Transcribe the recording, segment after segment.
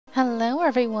Hello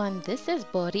everyone, this is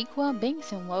baaaaack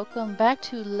Binks and welcome back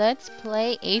to Let's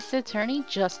Play Ace Attorney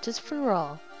Justice for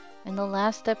All. In the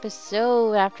last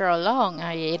episode, after a long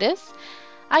hiatus,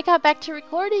 I got back to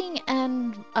recording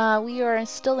and we are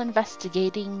still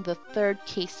investigating the third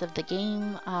case of the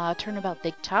game, Turnabout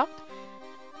Big Top.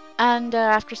 And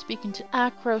after speaking to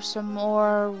Acro some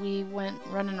more, we went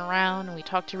running around and we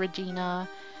talked to Regina.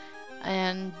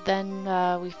 And then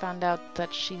we found out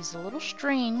that she's a little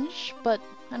strange, but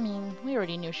I mean, we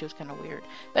already knew she was kind of weird.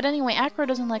 But anyway, Acro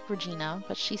doesn't like Regina,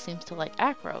 but she seems to like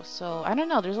Acro. So I don't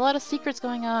know, there's a lot of secrets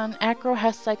going on. Acro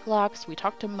has Cyclops, we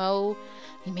talked to Mo,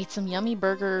 he made some yummy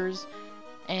burgers,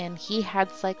 and he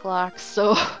had Cyclops,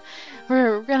 so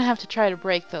we're gonna have to try to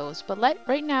break those. But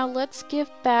right now, let's give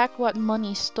back what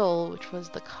Money stole, which was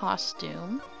the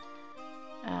costume.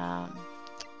 Where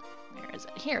is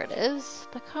it? Here it is.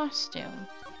 The costume.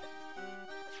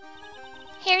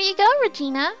 Here you go,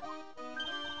 Regina.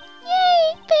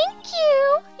 Yay! Thank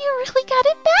you! You really got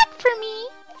it back for me!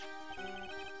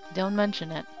 Don't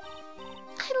mention it.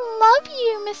 I love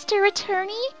you, Mr.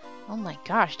 Attorney! Oh my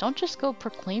gosh, don't just go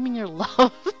proclaiming your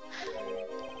love.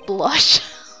 Blush.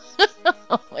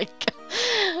 Oh my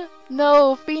god.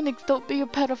 No, Phoenix, don't be a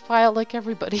pedophile like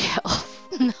everybody else.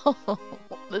 No.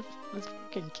 This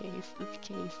fucking case.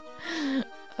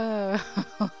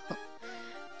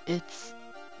 It's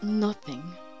nothing.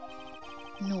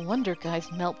 No wonder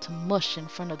guys melt to mush in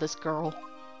front of this girl.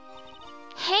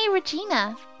 Hey,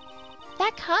 Regina.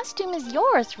 That costume is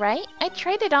yours, right? I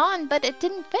tried it on, but it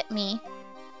didn't fit me.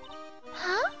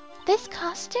 Huh? This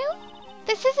costume?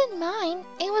 This isn't mine.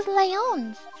 It was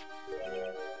Leon's.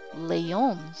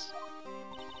 Leon's?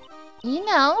 You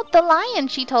know, the lion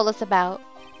she told us about.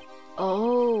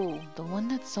 Oh, the one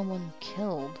that someone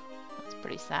killed. That's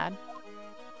pretty sad.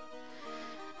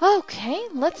 Okay,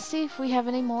 let's see if we have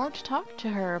any more to talk to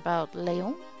her about.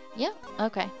 Leon? Yeah,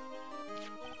 okay.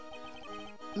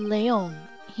 Leon,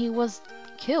 he was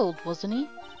killed, wasn't he?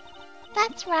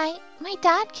 That's right. My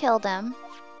dad killed him.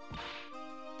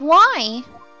 Why?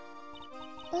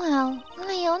 Well,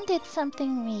 Leon did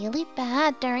something really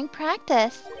bad during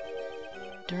practice.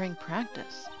 During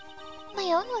practice?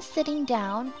 Leon was sitting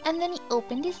down, and then he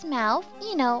opened his mouth,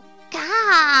 you know,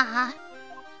 gah!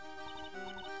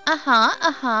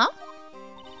 Uh-huh.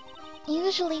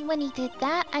 Usually when he did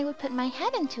that, I would put my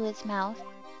head into his mouth.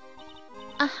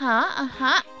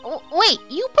 Oh, wait,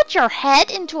 you put your head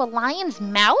into a lion's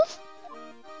mouth?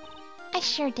 I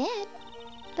sure did.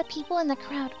 The people in the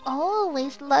crowd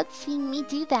always loved seeing me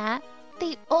do that.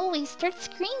 They always start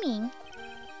screaming.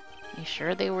 You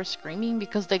sure they were screaming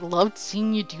because they loved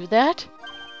seeing you do that?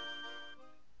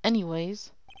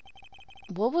 Anyways,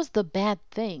 what was the bad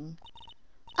thing?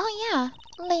 Oh yeah,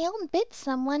 Leon bit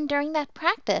someone during that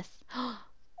practice.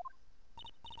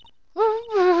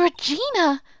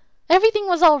 Regina! Everything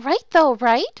was alright though,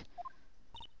 right?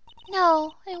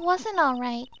 No, it wasn't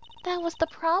alright. That was the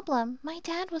problem. My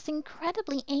dad was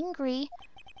incredibly angry.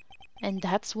 And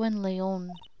that's when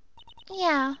Leon...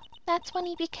 Yeah, that's when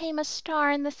he became a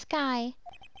star in the sky.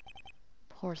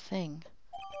 Poor thing.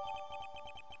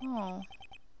 Oh.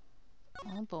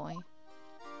 Oh boy.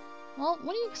 Well,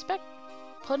 what do you expect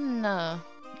putting your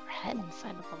head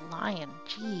inside of a lion?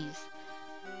 Jeez.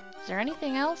 Is there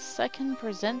anything else I can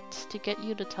present to get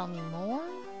you to tell me more?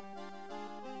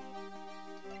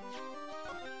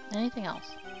 Anything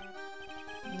else?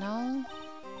 No?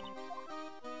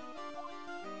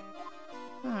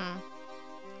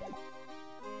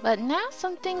 But now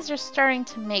some things are starting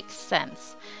to make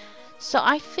sense. So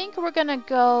I think we're gonna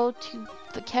go to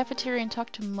the cafeteria and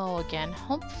talk to Mo again.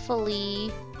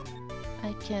 Hopefully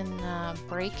I can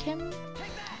break him.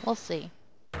 We'll see.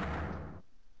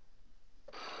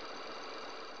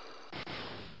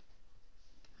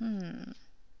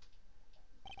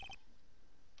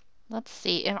 Let's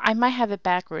see. I might have it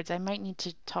backwards. I might need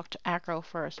to talk to Acro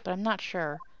first, but I'm not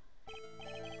sure.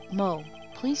 Mo,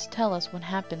 please tell us what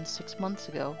happened 6 months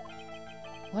ago.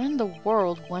 What in the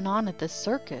world went on at this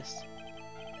circus?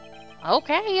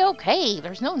 Okay.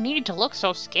 There's no need to look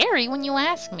so scary when you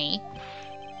ask me.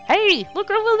 Hey,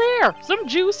 look over there! Some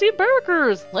juicy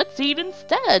burgers! Let's eat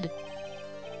instead!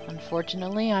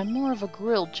 Unfortunately, I'm more of a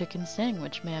grilled chicken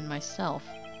sandwich man myself.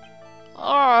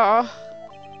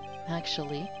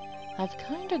 Actually, I've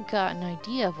kinda got an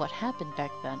idea of what happened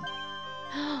back then.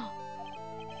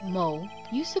 Mo,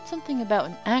 you said something about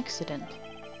an accident.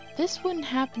 This wouldn't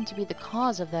happen to be the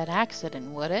cause of that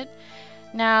accident, would it?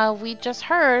 Now, we just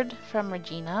heard from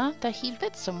Regina that he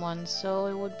bit someone, so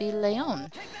it would be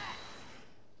Leon.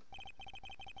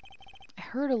 I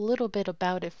heard a little bit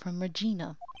about it from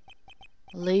Regina.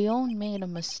 Leon made a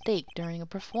mistake during a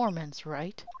performance,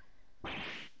 right?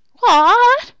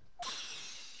 What?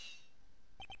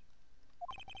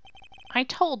 I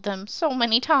told them so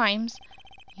many times.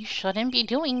 You shouldn't be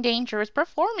doing dangerous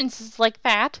performances like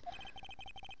that.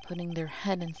 Putting their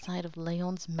head inside of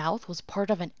Leon's mouth was part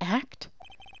of an act?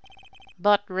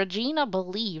 But Regina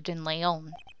believed in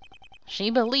Leon. She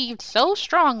believed so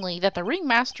strongly that the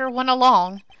ringmaster went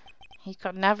along. He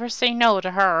could never say no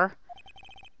to her.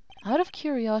 Out of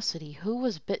curiosity, who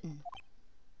was bitten?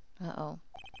 Uh-oh.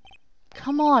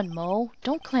 Come on, Mo.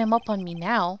 Don't clam up on me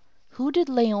now. Who did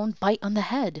Leon bite on the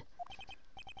head?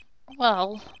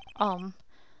 Well,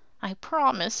 I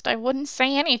promised I wouldn't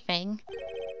say anything.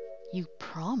 You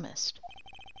promised?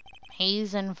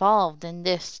 He's involved in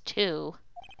this, too.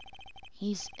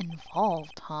 He's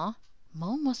involved, huh?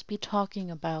 Mo must be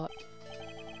talking about...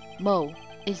 Mo,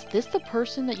 is this the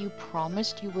person that you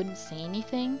promised you wouldn't say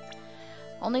anything?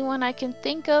 Only one I can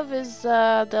think of is,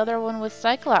 the other one with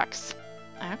Cyclops.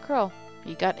 Acro.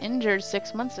 He got injured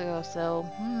 6 months ago, so,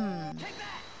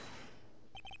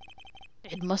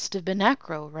 It must have been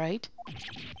Acro, right?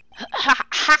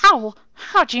 How?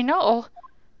 How'd you know?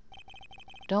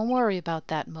 Don't worry about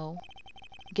that, Mo.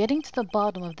 Getting to the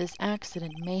bottom of this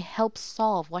accident may help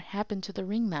solve what happened to the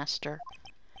ringmaster.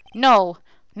 No!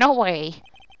 No way!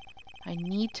 I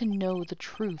need to know the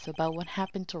truth about what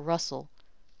happened to Russell.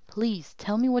 Please,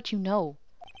 tell me what you know.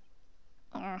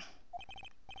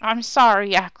 I'm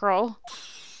sorry, Acro.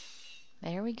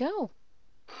 There we go.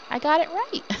 I got it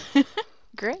right.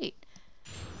 Great.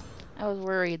 I was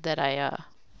worried that I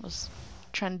was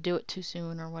trying to do it too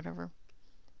soon or whatever.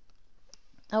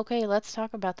 Okay, let's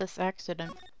talk about this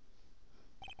accident.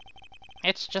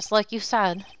 It's just like you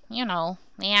said. You know,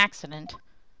 the accident.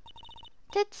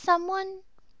 Did someone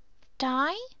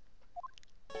die?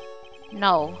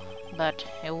 No, but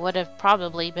it would have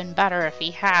probably been better if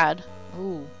he had.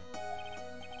 Ooh.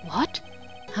 What?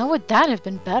 How would that have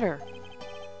been better?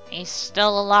 He's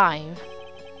still alive.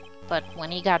 But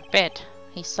when he got bit,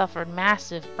 he suffered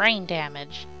massive brain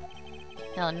damage.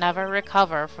 He'll never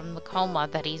recover from the coma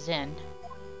that he's in.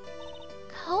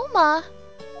 Coma?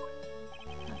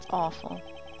 That's awful.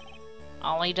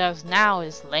 All he does now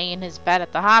is lay in his bed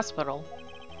at the hospital.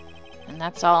 And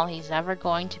that's all he's ever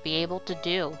going to be able to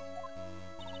do.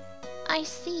 I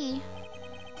see.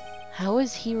 How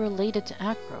is he related to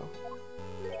Acro?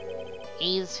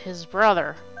 He's his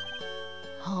brother.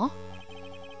 Huh?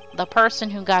 The person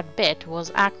who got bit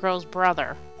was Acro's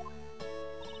brother.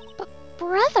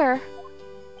 Brother?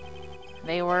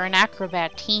 They were an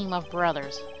acrobat team of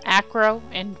brothers. Acro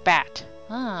and Bat.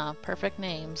 Ah, perfect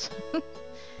names.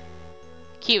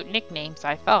 Cute nicknames,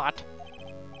 I thought.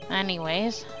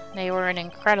 Anyways, they were an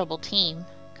incredible team,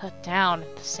 cut down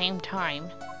at the same time.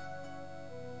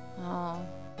 Oh,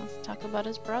 let's talk about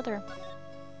his brother.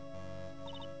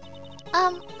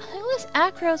 Who is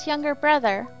Acro's younger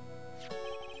brother?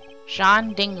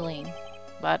 Sean Dingling,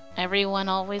 but everyone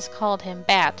always called him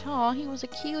Bat. Oh, he was a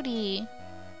cutie.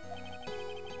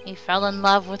 He fell in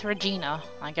love with Regina,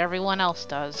 like everyone else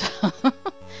does.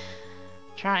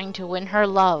 Trying to win her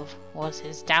love was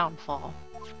his downfall.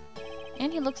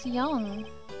 And he looks young.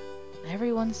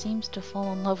 Everyone seems to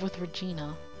fall in love with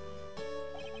Regina.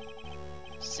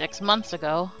 6 months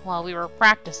ago, while we were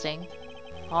practicing,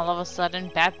 all of a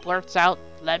sudden Bat blurts out,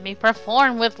 "Let me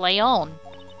perform with Leon."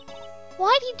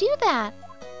 Why'd he do that?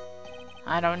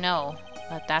 I don't know,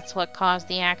 but that's what caused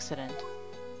the accident.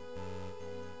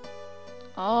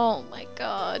 Oh my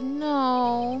god,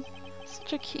 no.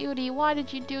 Such a cutie, why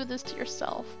did you do this to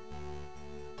yourself?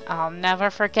 I'll never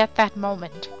forget that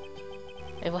moment.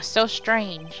 It was so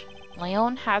strange.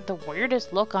 Leon had the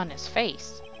weirdest look on his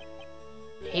face.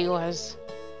 He was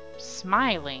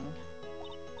smiling.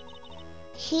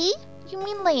 He? You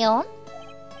mean Leon?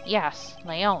 Yes,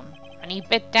 Leon. When he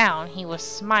bit down, he was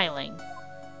smiling.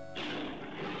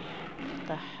 What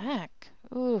the heck?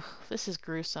 Ooh, this is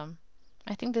gruesome.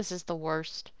 I think this is the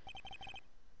worst.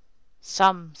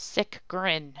 Some sick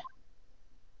grin.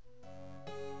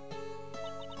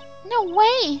 No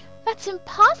way! That's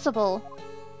impossible!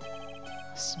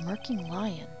 A smirking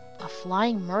lion. A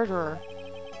flying murderer.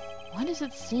 Why does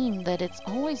it seem that it's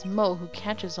always Mo who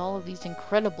catches all of these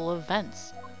incredible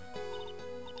events?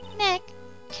 Nick,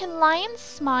 can lions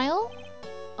smile?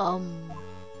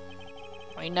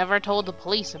 We never told the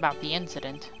police about the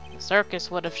incident. The circus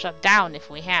would have shut down if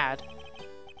we had.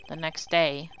 The next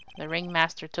day, the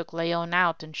ringmaster took Leon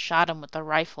out and shot him with a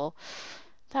rifle.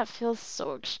 That feels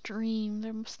so extreme.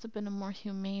 There must have been a more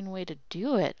humane way to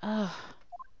do it. Ugh.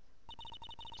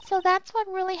 So that's what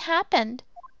really happened.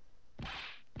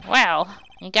 Well,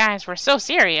 you guys were so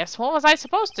serious. What was I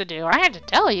supposed to do? I had to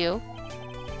tell you.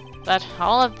 but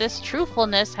all of this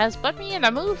truthfulness has put me in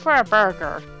the mood for a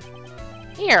burger.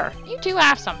 Here, you two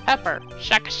have some pepper.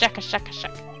 Shucka, shucka, shucka,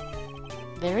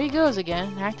 shucka. There he goes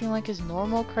again, acting like his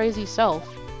normal crazy self.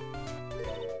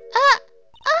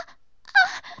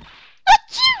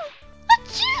 Achoo!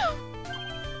 Achoo!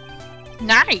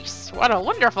 Nice! What a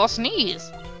wonderful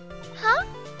sneeze! Huh?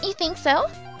 You think so?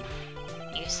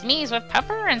 You sneeze with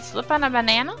pepper and slip on a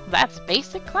banana? That's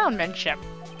basic clownmanship.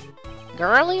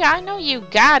 Girlie, I know you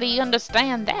gotta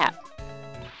understand that.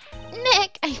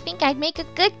 Nick, I think I'd make a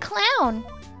good clown.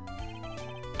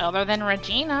 Other than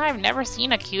Regina, I've never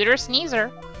seen a cuter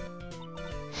sneezer.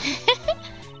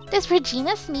 Does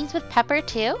Regina sneeze with pepper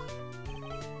too?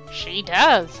 She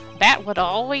does. Bat would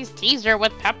always tease her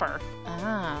with pepper.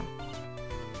 Ah.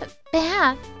 But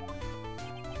Bat...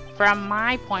 From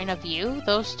my point of view,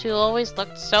 those two always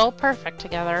looked so perfect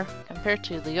together, compared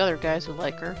to the other guys who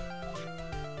like her.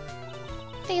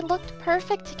 They looked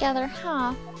perfect together,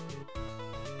 huh?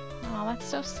 Oh, that's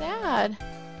so sad.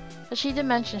 But she did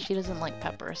mention she doesn't like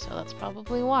pepper, so that's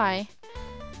probably why.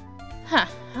 Huh.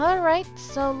 Alright,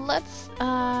 so let's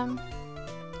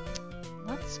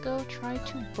go try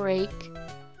to break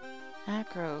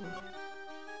Acro.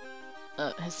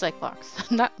 His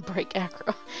Cyclops. Not break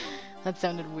Acro. That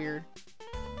sounded weird.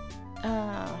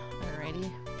 Alrighty.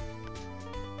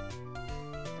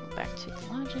 Go back to the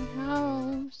lodging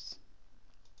house.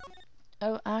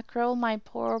 Oh, Acro, my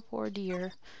poor, poor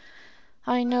dear.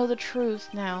 I know the truth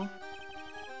now.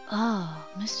 Ah,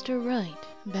 Mr. Wright.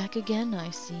 Back again, I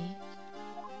see.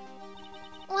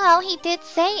 Well, he did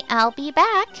say, I'll be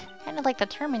back. Kind of like the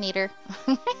Terminator.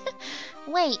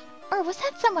 Wait, or was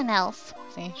that someone else?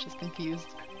 See, she's confused.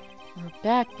 We're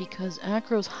back because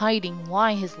Acro's hiding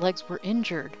why his legs were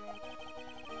injured.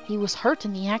 He was hurt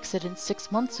in the accident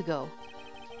 6 months ago.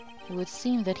 It would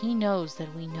seem that he knows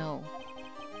that we know.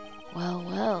 Well,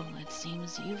 well, it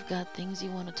seems you've got things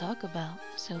you want to talk about,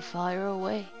 so fire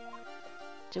away.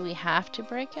 Do we have to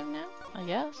break him now? I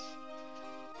guess.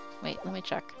 Wait, let me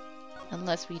check.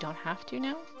 Unless we don't have to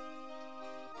now?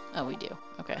 Oh, we do.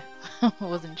 Okay. I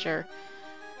wasn't sure.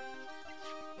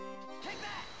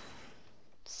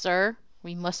 Sir,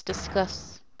 we must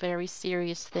discuss very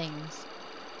serious things.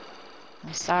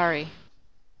 I'm sorry.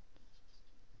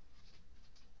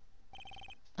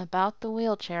 About the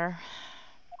wheelchair.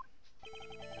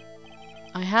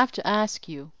 I have to ask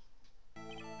you,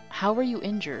 how were you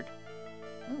injured?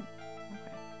 Ooh,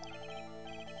 okay.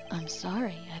 I'm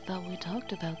sorry, I thought we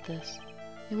talked about this.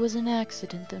 It was an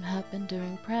accident that happened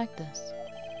during practice.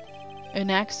 An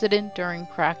accident during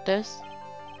practice?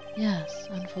 Yes,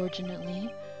 unfortunately,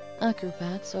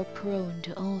 acrobats are prone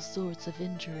to all sorts of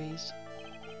injuries.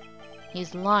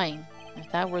 He's lying. If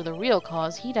that were the real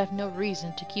cause, he'd have no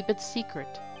reason to keep it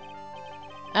secret.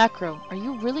 Acro, are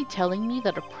you really telling me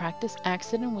that a practice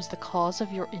accident was the cause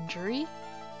of your injury?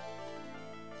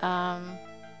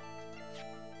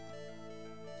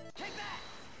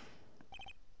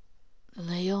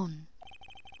 Leon.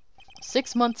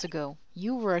 6 months ago,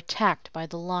 you were attacked by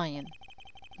the lion.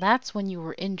 That's when you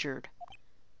were injured.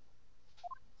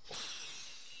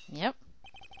 Yep.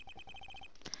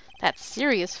 That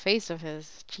serious face of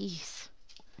his. Jeez.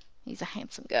 He's a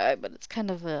handsome guy, but it's kind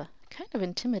of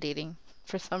intimidating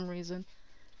for some reason.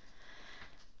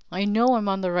 I know I'm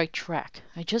on the right track.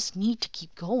 I just need to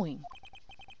keep going.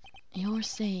 You're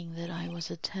saying that I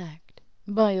was attacked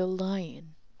by a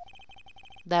lion.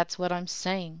 That's what I'm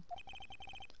saying.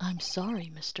 I'm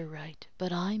sorry, Mr. Wright,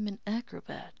 but I'm an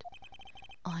acrobat.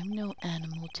 I'm no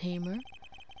animal tamer.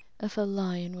 If a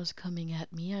lion was coming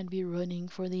at me, I'd be running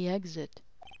for the exit.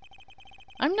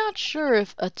 I'm not sure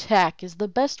if attack is the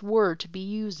best word to be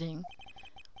using.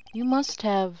 You must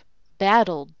have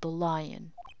battled the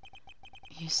lion.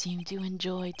 You seem to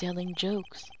enjoy telling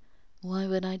jokes. Why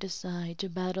would I decide to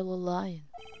battle a lion?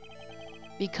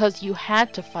 Because you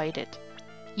had to fight it.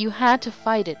 You had to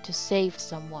fight it to save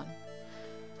someone.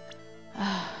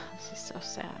 This is so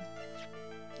sad.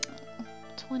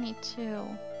 22.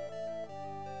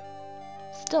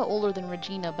 Still older than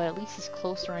Regina, but at least he's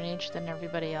closer in age than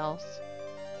everybody else.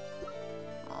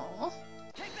 Oh,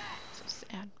 so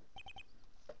sad.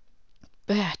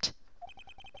 Bat.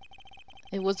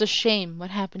 It was a shame what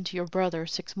happened to your brother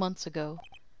 6 months ago.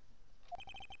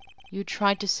 You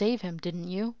tried to save him, didn't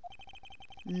you?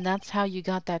 And that's how you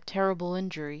got that terrible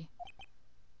injury.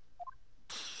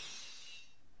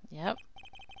 Yep.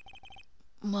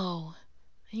 Mo,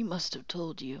 he must have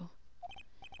told you.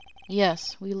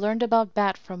 Yes, we learned about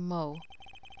Bat from Mo,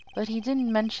 but he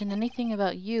didn't mention anything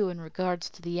about you in regards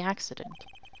to the accident.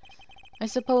 I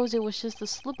suppose it was just a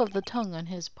slip of the tongue on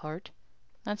his part.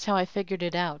 That's how I figured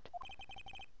it out.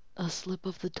 A slip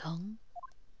of the tongue?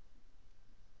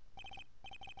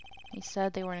 He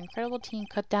said they were an incredible team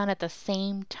cut down at the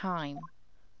same time.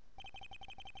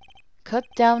 Cut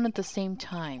down at the same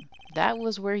time. That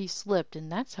was where he slipped,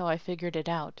 and that's how I figured it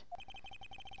out.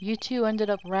 You two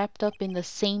ended up wrapped up in the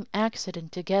same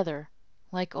accident together,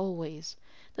 like always.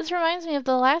 This reminds me of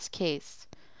the last case.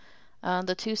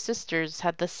 The two sisters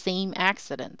had the same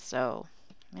accident, so,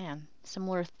 man,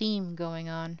 similar theme going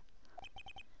on.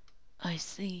 I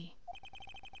see.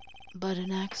 But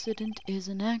an accident is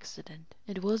an accident.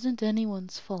 It wasn't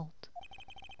anyone's fault.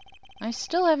 I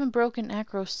still haven't broken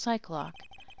Acro's psych lock.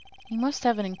 He must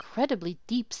have an incredibly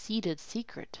deep-seated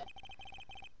secret.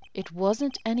 It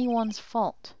wasn't anyone's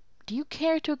fault. Do you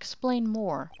care to explain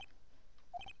more?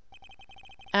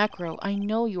 Acro, I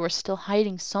know you are still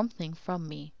hiding something from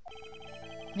me.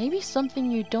 Maybe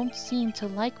something you don't seem to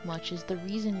like much is the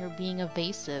reason you're being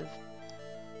evasive.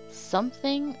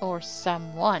 Something or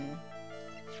someone.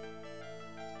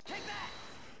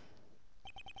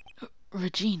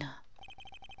 Regina.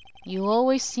 You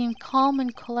always seem calm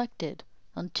and collected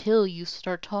until you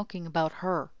start talking about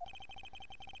her.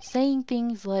 Saying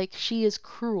things like she is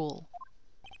cruel.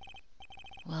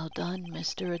 Well done,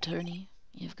 Mr. Attorney.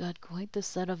 You've got quite the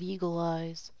set of eagle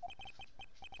eyes.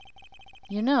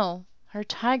 You know, her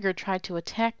tiger tried to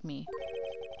attack me.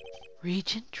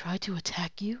 Regent tried to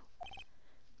attack you?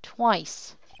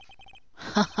 Twice.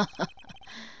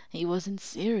 He wasn't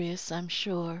serious, I'm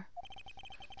sure.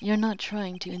 You're not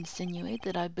trying to insinuate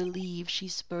that I believe she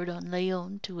spurred on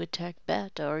Leon to attack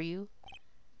Bat, are you?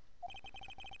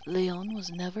 Leon was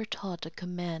never taught a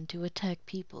command to attack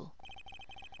people.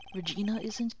 Regina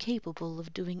isn't capable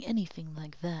of doing anything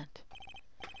like that.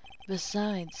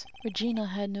 Besides, Regina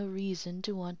had no reason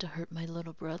to want to hurt my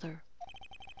little brother.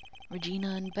 Regina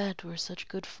and Bat were such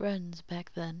good friends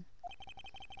back then.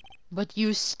 But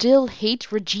you still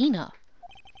hate Regina.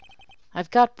 I've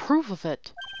got proof of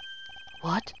it.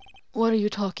 What? What are you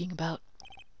talking about?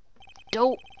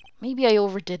 Dope. Maybe I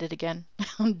overdid it again.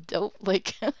 Dope,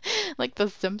 like The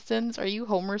Simpsons. Are you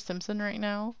Homer Simpson right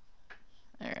now?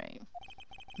 Alright.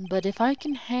 But if I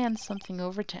can hand something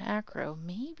over to Acro,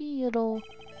 maybe it'll...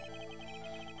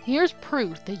 Here's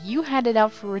proof that you had it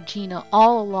out for Regina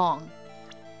all along.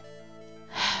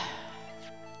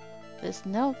 This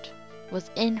note was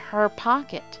in her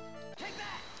pocket.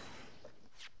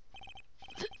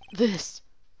 This?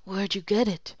 Where'd you get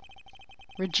it?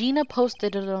 Regina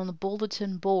posted it on the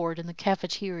bulletin board in the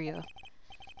cafeteria.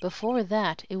 Before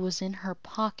that, it was in her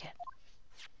pocket.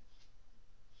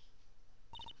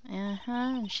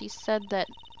 And she said that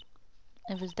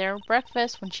it was their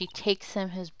breakfast when she takes him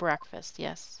his breakfast,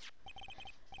 yes.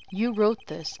 You wrote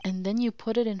this, and then you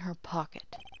put it in her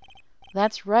pocket.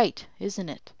 That's right, isn't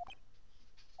it?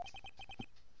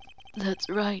 That's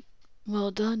right.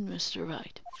 Well done, Mr.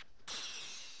 Wright.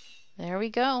 There we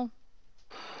go.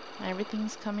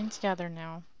 Everything's coming together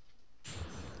now.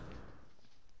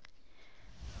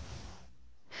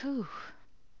 Whew.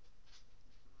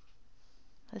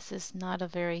 This is not a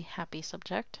very happy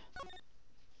subject.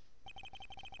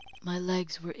 My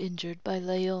legs were injured by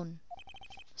Leon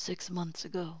 6 months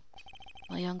ago.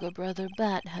 My younger brother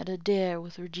Bat had a dare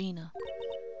with Regina.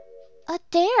 A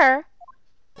dare?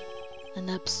 An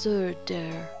absurd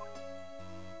dare.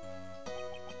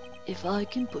 If I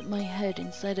can put my head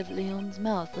inside of Leon's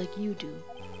mouth like you do,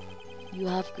 you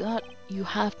have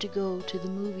to go to the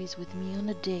movies with me on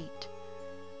a date.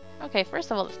 Okay,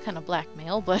 first of all, it's kind of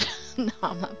blackmail, but... No,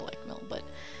 I'm not blackmail, but...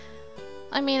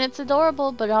 I mean, it's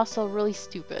adorable, but also really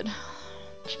stupid.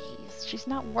 Jeez, she's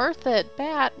not worth it.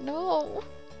 Bat, no.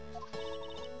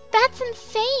 That's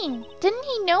insane! Didn't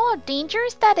he know how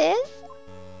dangerous that is?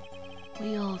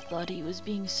 We all thought he was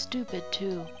being stupid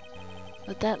too.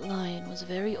 But that lion was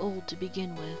very old to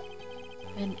begin with,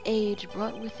 and age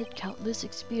brought with it countless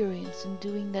experience in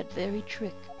doing that very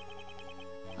trick.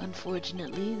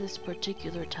 Unfortunately, this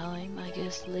particular time, I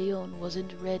guess Leon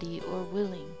wasn't ready or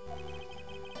willing.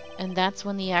 And that's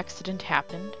when the accident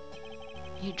happened?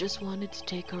 He just wanted to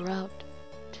take her out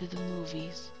to the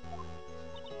movies.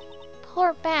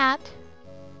 Poor Bat.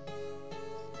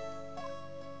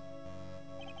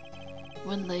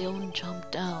 When Leon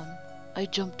jumped down, I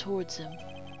jumped towards him.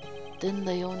 Then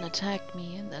Leon attacked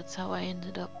me, and that's how I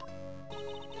ended up.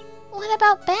 What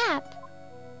about Bat?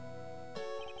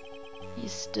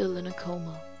 He's still in a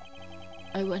coma.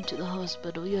 I went to the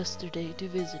hospital yesterday to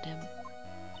visit him.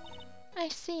 I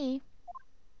see.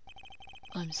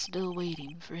 I'm still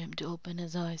waiting for him to open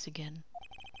his eyes again.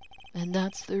 And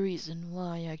that's the reason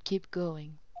why I keep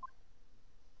going.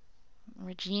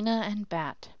 Regina and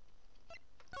Bat.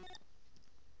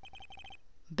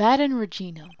 Bat and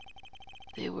Regina.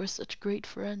 They were such great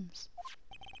friends.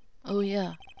 Oh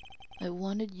yeah, I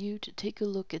wanted you to take a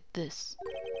look at this.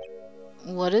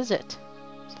 What is it?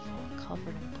 It's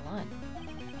covered in blood.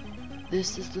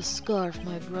 This is the scarf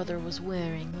my brother was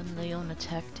wearing when Leon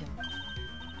attacked him.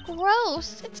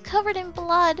 Gross! It's covered in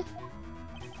blood.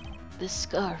 This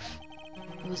scarf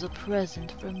was a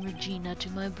present from Regina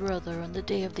to my brother on the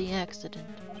day of the accident.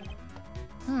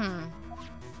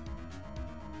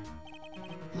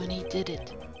 When he did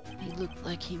it, he looked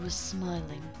like he was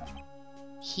smiling.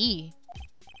 He?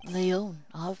 Leon,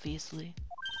 obviously.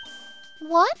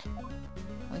 What?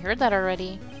 We heard that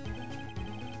already.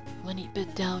 When he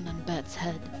bit down on Bat's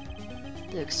head,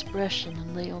 the expression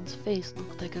on Leon's face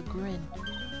looked like a grin.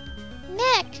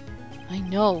 Nick! I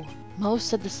know. Mo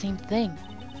said the same thing.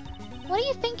 What do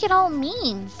you think it all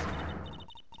means?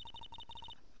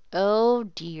 Oh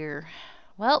dear.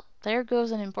 Well, there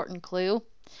goes an important clue.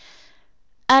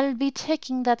 I'll be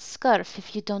taking that scarf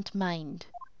if you don't mind.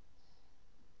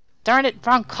 Darn it,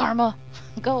 Von Karma!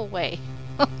 Go away.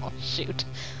 Oh, shoot.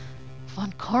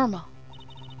 Von Karma.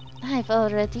 I've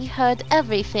already heard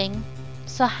everything,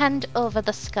 so hand over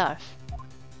the scarf.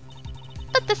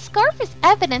 But the scarf is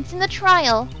evidence in the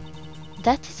trial.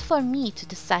 That is for me to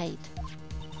decide.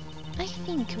 I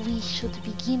think we should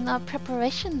begin our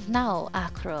preparations now,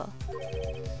 Acro.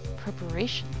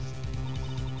 Preparations?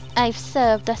 I've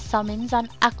served a summons on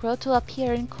Acro to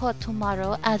appear in court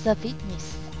tomorrow as a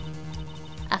witness.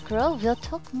 Acro will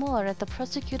talk more at the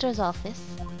prosecutor's office.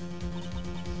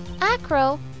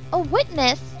 Acro? A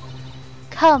witness?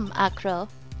 Come, Acro.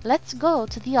 Let's go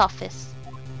to the office.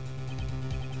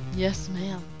 Yes,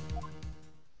 ma'am.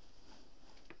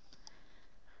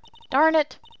 Darn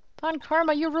it! Von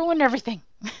Karma, you ruined everything!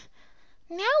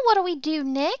 Now what do we do,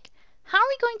 Nick? How are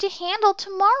we going to handle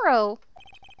tomorrow?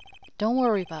 Don't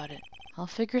worry about it. I'll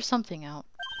figure something out.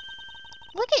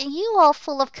 Look at you all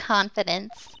full of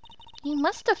confidence. You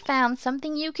must have found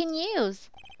something you can use.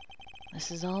 This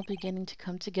is all beginning to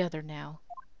come together now.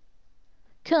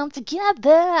 Come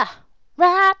together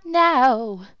right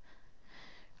now.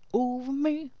 Over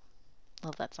me.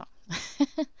 Love that song.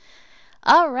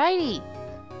 Alrighty.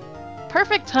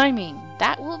 Perfect timing.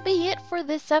 That will be it for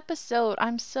this episode.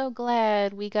 I'm so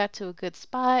glad we got to a good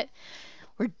spot.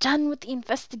 We're done with the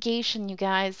investigation, you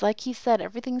guys. Like he said,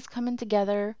 everything's coming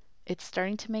together. It's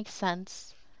starting to make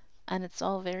sense. And it's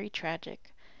all very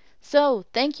tragic. So,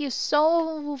 thank you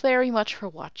so very much for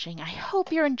watching. I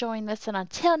hope you're enjoying this. And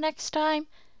until next time,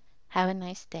 have a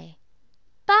nice day.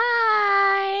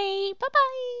 Bye!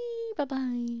 Bye-bye!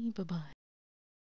 Bye-bye! Bye-bye!